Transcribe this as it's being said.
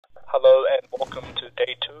Hello and welcome to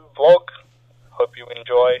day 2 vlog. Hope you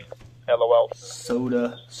enjoy. LOL.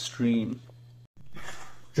 Soda stream.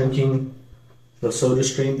 Drinking the soda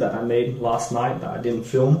stream that I made last night that I didn't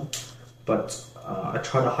film, but I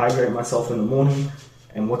try to hydrate myself in the morning,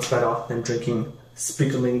 and what's better than drinking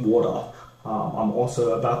sparkling water. I'm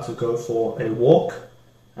also about to go for a walk,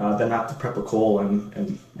 then I have to prep a call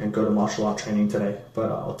and go to martial art training today,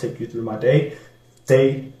 but I'll take you through my day.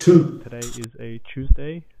 Day 2. Today is a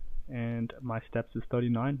Tuesday and my steps is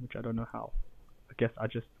 39, which I don't know how. I guess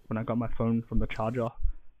when I got my phone from the charger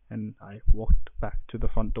and I walked back to the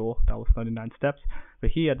front door, that was 39 steps.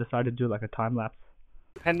 But here I decided to do like a time lapse.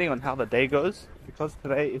 Depending on how the day goes, because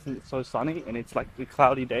today isn't so sunny and it's like a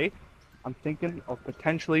cloudy day, I'm thinking of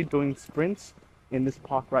potentially doing sprints in this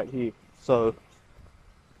park right here. So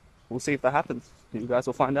we'll see if that happens. You guys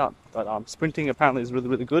will find out. But sprinting apparently is really,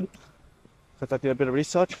 really good. Because I did a bit of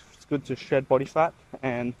research. It's good to shed body fat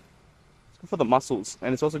and it's good for the muscles,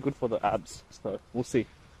 and it's also good for the abs. So we'll see.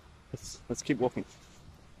 Let's keep walking.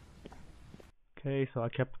 Okay, so I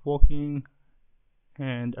kept walking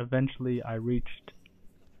and eventually I reached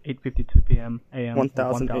 8:52 p.m. a.m.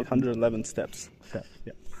 1,811 steps.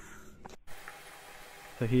 Yeah.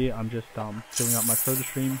 So here I'm just filling up my soda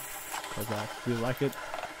stream because I really like it,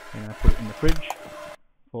 and I put it in the fridge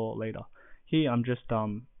for later. Here I'm just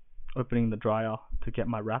opening the dryer to get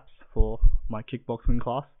my wraps for my kickboxing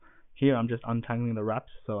class. Here I'm just untangling the wraps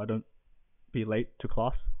so I don't be late to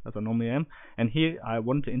class as I normally am. And here I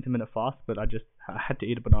wanted to intermittent fast, but I had to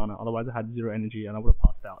eat a banana, otherwise I had zero energy and I would have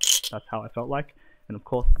passed out. That's how I felt like. And of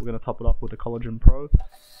course we're going to top it off with the Collagen Pro,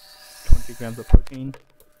 20 grams of protein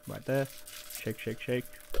right there. Shake, shake, shake.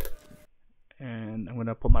 And I'm going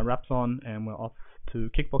to put my wraps on and we're off to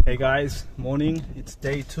kickboxing. Hey guys, morning. It's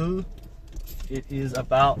day 2. It is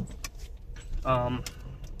about I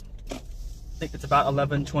think it's about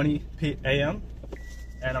 11:20 a.m.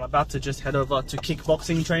 and I'm about to just head over to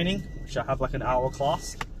kickboxing training, which I have like an hour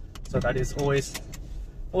class. So that is always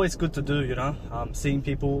good to do, you know, seeing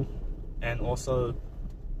people and also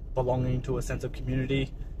belonging to a sense of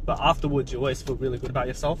community. But afterwards you always feel really good about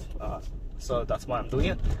yourself, so that's why I'm doing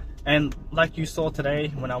it. And like you saw today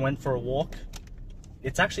when I went for a walk,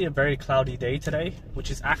 it's actually a very cloudy day today,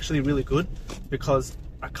 which is actually really good because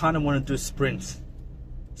I kind of want to do sprints.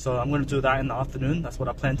 So I'm going to do that in the afternoon. That's what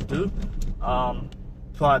I plan to do.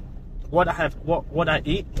 But what I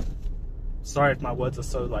eat, sorry if my words are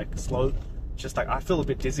so like slow, just like I feel a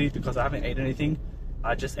bit dizzy because I haven't ate anything.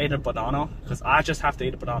 I just ate a banana because I just have to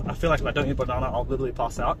eat a banana. I feel like if I don't eat a banana, I'll literally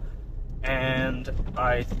pass out. And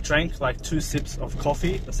I drank like 2 sips of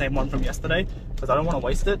coffee, the same one from yesterday, because I don't want to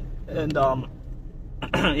waste it. And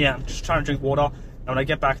yeah, I'm just trying to drink water. And when I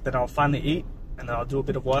get back, then I'll finally eat, and then I'll do a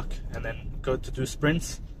bit of work, and then go to do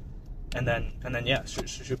sprints, and then yeah,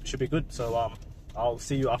 should be good. So I'll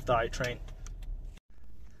see you after I train.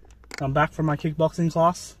 I'm back from my kickboxing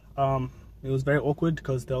class. It was very awkward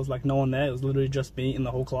because there was like no one there. It was literally just me in the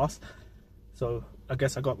whole class. So I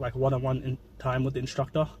guess I got like one-on-one time with the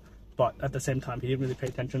instructor, but at the same time he didn't really pay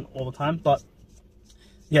attention all the time. But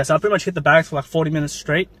yeah, so I pretty much hit the bags for like 40 minutes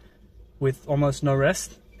straight with almost no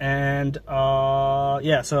rest. And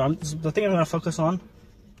yeah, so the thing I'm going to focus on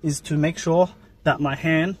is to make sure that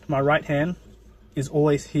my right hand is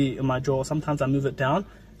always here in my jaw. Sometimes I move it down,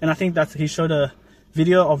 and I think he showed a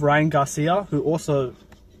video of Ryan Garcia, who also,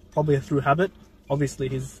 probably through habit, obviously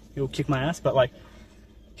he'll kick my ass, but like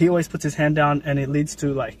he always puts his hand down and it leads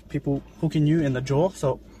to like people hooking you in the jaw,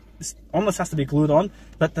 so it almost has to be glued on.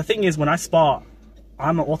 But the thing is, when I spar,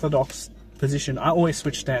 I'm an orthodox position. I always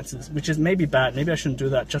switch stances, which is maybe bad. Maybe I shouldn't do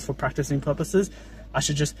that just for practicing purposes. I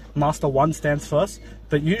should just master one stance first.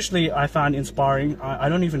 But usually I find in sparring, I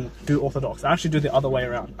don't even do orthodox. I actually do the other way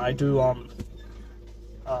around. I do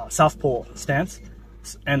southpaw stance,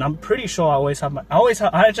 and I'm pretty sure I always have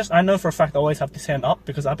I know for a fact I always have this hand up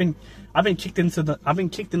because I've been kicked in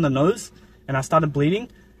the nose and I started bleeding,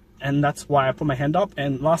 and that's why I put my hand up.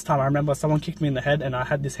 And last time I remember someone kicked me in the head and I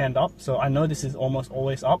had this hand up, so I know this is almost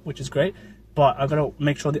always up, which is great, but I've got to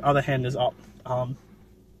make sure the other hand is up.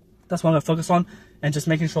 That's what I'm going to focus on, and just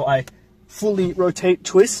making sure I fully rotate,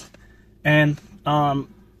 twist. And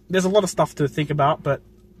there's a lot of stuff to think about, but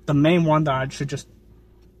the main one that I should just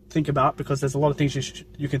think about, because there's a lot of things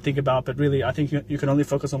you can think about, but really I think you can only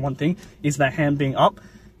focus on one thing, is that hand being up.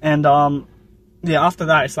 And yeah, after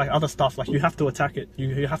that it's like other stuff, like you have to attack it.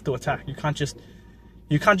 You have to attack. You can't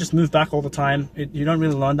just move back all the time. You don't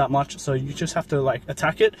really learn that much, so you just have to like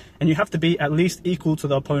attack it, and you have to be at least equal to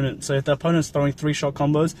the opponent. So if the opponent's throwing 3-shot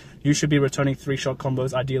combos, you should be returning 3-shot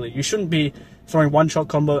combos ideally. You shouldn't be throwing 1-shot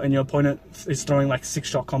combo and your opponent is throwing like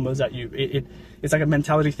 6-shot combos at you. it's like a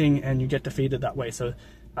mentality thing, and you get defeated that way. So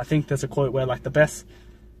I think there's a quote where like the best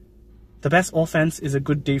offense is a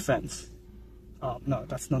good defense. No,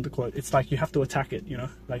 that's not the quote. It's like you have to attack it, you know,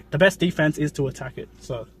 like the best defense is to attack it.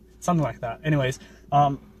 So something like that. Anyways,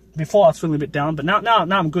 before I was feeling a bit down, but now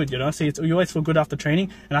I'm good, you know. See, you always feel good after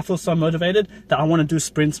training, and I feel so motivated that I want to do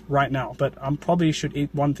sprints right now. But I probably should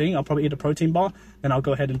eat one thing. I'll probably eat a protein bar, then I'll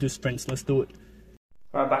go ahead and do sprints. Let's do it.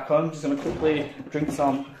 All right, back home, just gonna quickly drink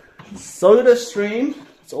some Soda Stream.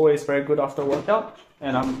 It's always very good after a workout.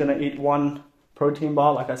 And I'm gonna eat one protein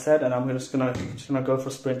bar, like I said, and I'm just gonna go for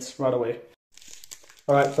sprints right away.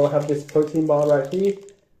 All right, so I have this protein bar right here.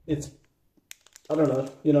 It's, I don't know,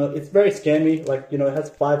 you know, it's very scammy. Like, you know, it has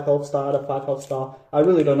 5 health star out of 5 health star. I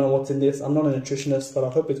really don't know what's in this. I'm not a nutritionist, but I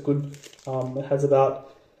hope it's good. It has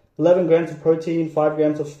about 11 grams of protein, 5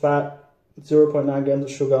 grams of fat, 0.9 grams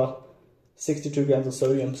of sugar, 62 grams of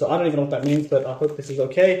sodium. So I don't even know what that means, but I hope this is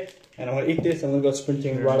okay. And I'm gonna eat this and I'm gonna go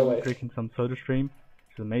sprinting right away. Drinking some Soda Stream,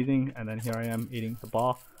 which is amazing. And then here I am eating the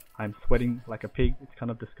bar. I'm sweating like a pig. It's kind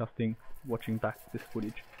of disgusting watching back this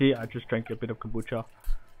footage. Here I just drank a bit of kombucha,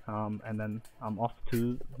 and then I'm off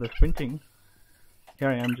to the sprinting. Here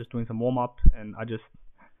I am just doing some warm up, and I just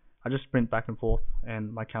sprint back and forth,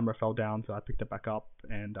 and my camera fell down, so I picked it back up,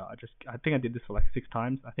 and I think I did this for like 6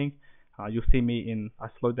 times. I think you'll see me I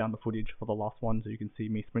slowed down the footage for the last one, so you can see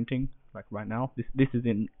me sprinting like right now. This is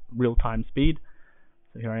in real time speed.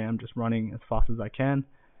 So here I am just running as fast as I can.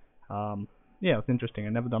 Yeah, it's interesting.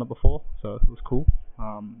 I've never done it before, so it was cool.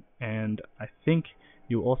 And I think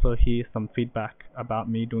you'll also hear some feedback about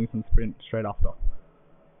me doing some sprint straight after.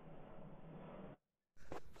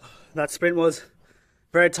 That sprint was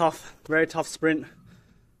very tough sprint.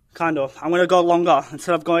 Kind of. I'm gonna go longer.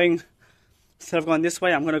 Instead of going this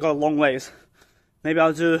way, I'm gonna go long ways. Maybe I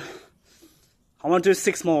want to do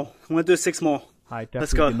 6 more. I'm gonna do 6 more. I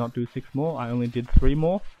definitely did not do 6 more. I only did 3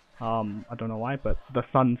 more. I don't know why, but the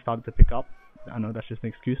sun started to pick up. I know that's just an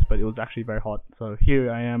excuse, but it was actually very hot. So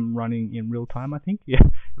here I am running in real time, I think. Yeah,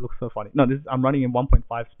 it looks so funny. No, I'm running in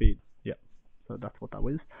 1.5 speed. Yeah, so that's what that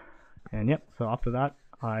was. And yep, so after that,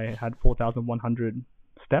 I had 4,100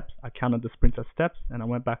 steps. I counted the sprints as steps, and I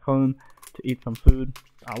went back home to eat some food.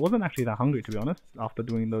 I wasn't actually that hungry, to be honest, after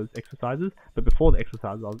doing those exercises. But before the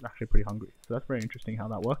exercises, I was actually pretty hungry. So that's very interesting how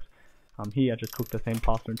that works. Here I just cooked the same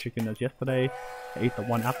pasta and chicken as yesterday. I ate the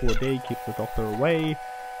 1 apple a day, keeps the doctor away.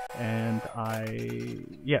 And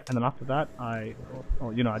then after that I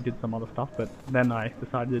did some other stuff, but then I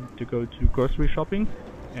decided to go to grocery shopping,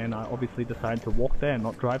 and I obviously decided to walk there and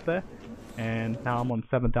not drive there. And now I'm on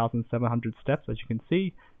 7,700 steps, as you can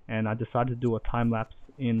see, and I decided to do a time lapse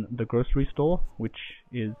in the grocery store, which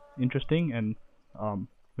is interesting, and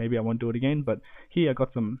maybe I won't do it again. But here I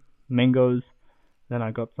got some mangoes, then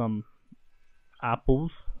I got some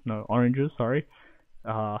oranges, sorry,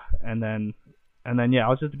 and then yeah, I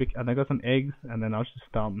was just and I got some eggs, and then I was just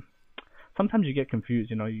sometimes you get confused,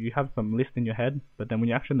 you know, you have some list in your head, but then when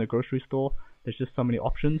you're actually in the grocery store, there's just so many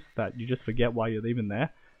options that you just forget why you're even there.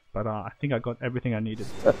 But I think I got everything I needed.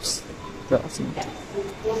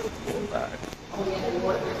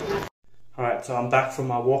 Alright, so I'm back from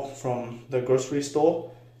my walk from the grocery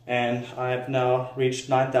store, and I have now reached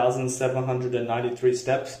 9,793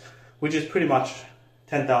 steps, which is pretty much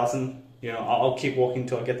 10,000. You know, I'll keep walking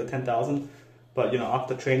till I get to 10,000. But you know,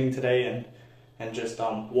 after training today and just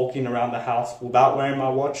walking around the house without wearing my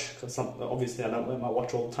watch, because obviously I don't wear my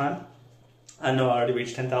watch all the time, I know I already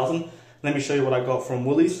reached 10,000. Let me show you what I got from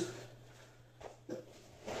Woolies.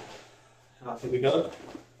 Here we go.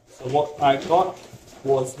 So what I got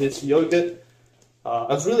was this yogurt. It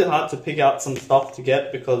was really hard to pick out some stuff to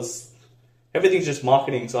get because everything's just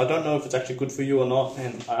marketing, so I don't know if it's actually good for you or not,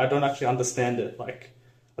 and I don't actually understand it. Like,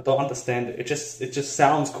 I don't understand it. It just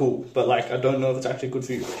sounds cool, but like I don't know if it's actually good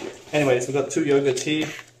for you. Anyways, we got 2 yogurts here.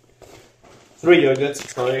 3 yogurts,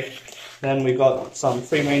 sorry. Then we got some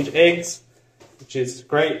free-range eggs, which is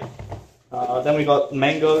great. Then we got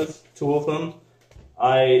mangoes, 2 of them.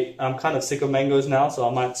 I'm kind of sick of mangoes now, so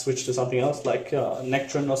I might switch to something else, like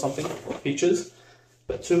nectarine or something, or peaches.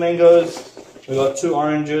 But 2 mangoes, we got 2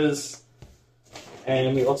 oranges,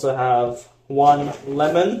 and we also have 1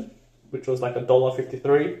 lemon, which was like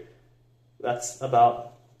 $1.53. That's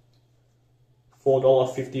about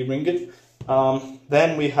 $4.50 ringgit.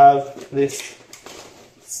 Then we have this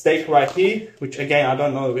steak right here, which again, I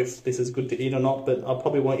don't know if this is good to eat or not, but I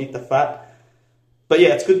probably won't eat the fat. But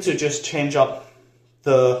yeah, it's good to just change up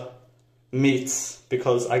the meats,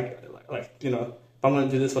 because if I'm going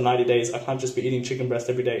to do this for 90 days, I can't just be eating chicken breast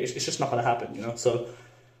every day. It's just not going to happen, you know. So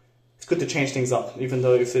it's good to change things up, even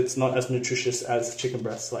though if it's not as nutritious as chicken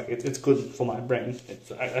breast. Like it's good for my brain.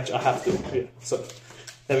 I have to. Yeah. So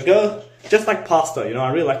there we go. Just like pasta, you know,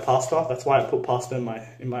 I really like pasta. That's why I put pasta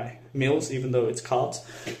in my meals, even though it's carbs.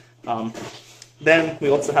 Then we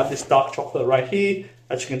also have this dark chocolate right here.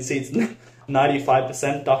 As you can see, it's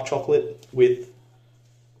 95% dark chocolate with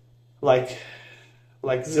like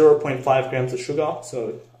 0.5 grams of sugar.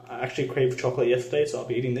 So I actually craved chocolate yesterday, so I'll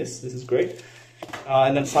be eating this. This is great.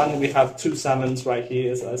 And then finally we have 2 salmons right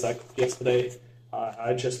here, as I cooked yesterday.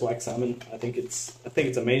 I just like salmon. I think it's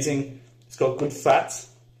amazing. It's got good fat,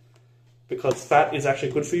 because fat is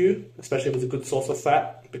actually good for you, especially if it's a good source of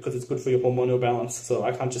fat, because it's good for your hormonal balance. So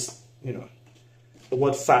I can't just, you know, the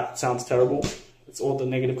word fat sounds terrible. It's all the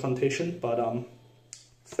negative connotation, but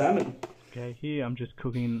salmon. Okay, here I'm just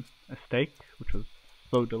cooking a steak, which was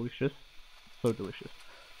so delicious, so delicious.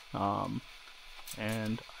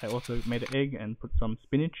 And I also made an egg and put some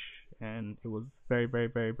spinach, and it was very, very,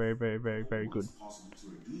 very, very, very, very, very good,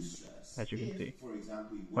 as you can see.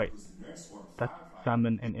 Wait, that's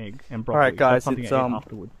salmon and egg and broccoli. Alright guys, That's it's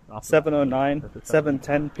afterwards. 7:09,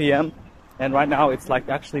 7:10 p.m. and right now it's like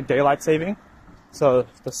actually daylight saving, so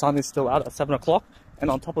the sun is still out at 7 o'clock,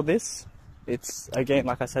 and on top of this, it's, again,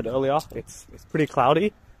 like I said earlier, it's pretty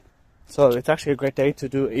cloudy. So it's actually a great day to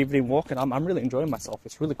do an evening walk, and I'm really enjoying myself.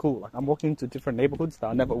 It's really cool. Like, I'm walking into different neighborhoods that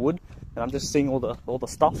I never would, and I'm just seeing all the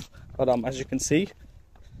stuff. But as you can see,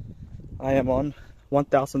 I am on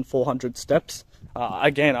 1,400 steps.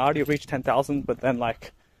 Again, I already reached 10,000, but then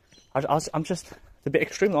like I'm just, to be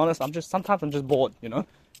extremely honest, sometimes I'm just bored, you know.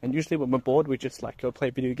 And usually when we're bored, we just like go play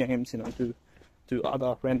video games, you know, do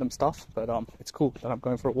other random stuff. But it's cool that I'm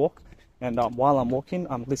going for a walk, and while I'm walking,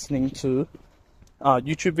 I'm listening to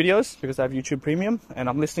YouTube videos, because I have YouTube Premium, and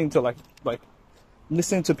I'm listening to like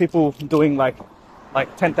listening to people doing like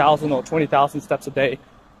 10,000 or 20,000 steps a day,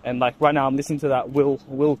 and like right now I'm listening to that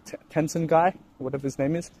Will Tenson guy, whatever his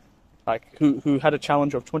name is, like who had a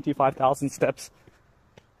challenge of 25,000 steps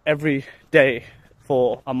every day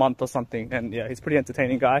for a month or something, and yeah, he's a pretty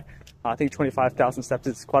entertaining guy. I think 25,000 steps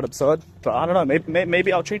is quite absurd, but I don't know,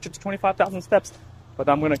 maybe I'll change it to 25,000 steps, but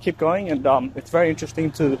I'm gonna keep going, and it's very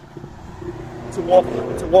interesting to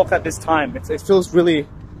walk at this time. It feels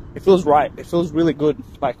right. It feels really good.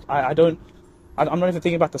 Like I'm not even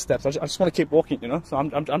thinking about the steps. I just want to keep walking, you know. So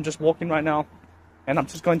I'm just walking right now, and I'm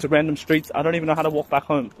just going to random streets. I don't even know how to walk back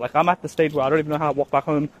home. Like, I'm at the stage where I don't even know how to walk back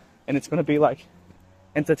home, and it's going to be like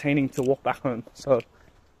entertaining to walk back home. So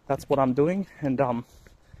that's what I'm doing, and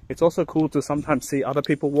it's also cool to sometimes see other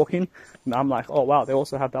people walking, and I'm like, oh wow, they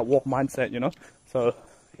also have that walk mindset, you know. So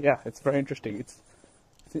yeah, it's very interesting. It's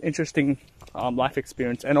an interesting life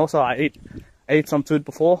experience. And also I ate some food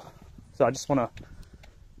before, so I just want to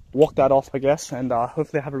walk that off, I guess, and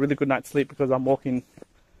hopefully have a really good night's sleep, because I'm walking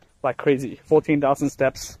like crazy. 14,000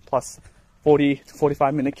 steps plus 40 to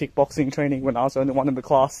 45 minute kickboxing training when I was the only one in the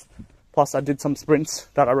class, plus I did some sprints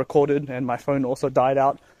that I recorded, and my phone also died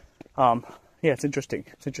out. Yeah, it's interesting.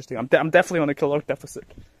 I'm definitely on a caloric deficit,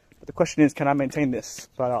 but the question is, can I maintain this?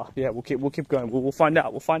 But yeah, we'll keep going. We'll find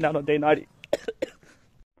out on day 90.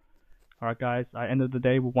 Alright guys, I ended the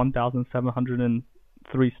day with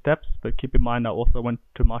 1,703 steps, but keep in mind I also went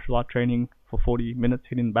to martial art training for 40 minutes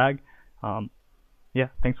hitting the bag. Yeah,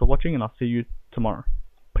 thanks for watching, and I'll see you tomorrow.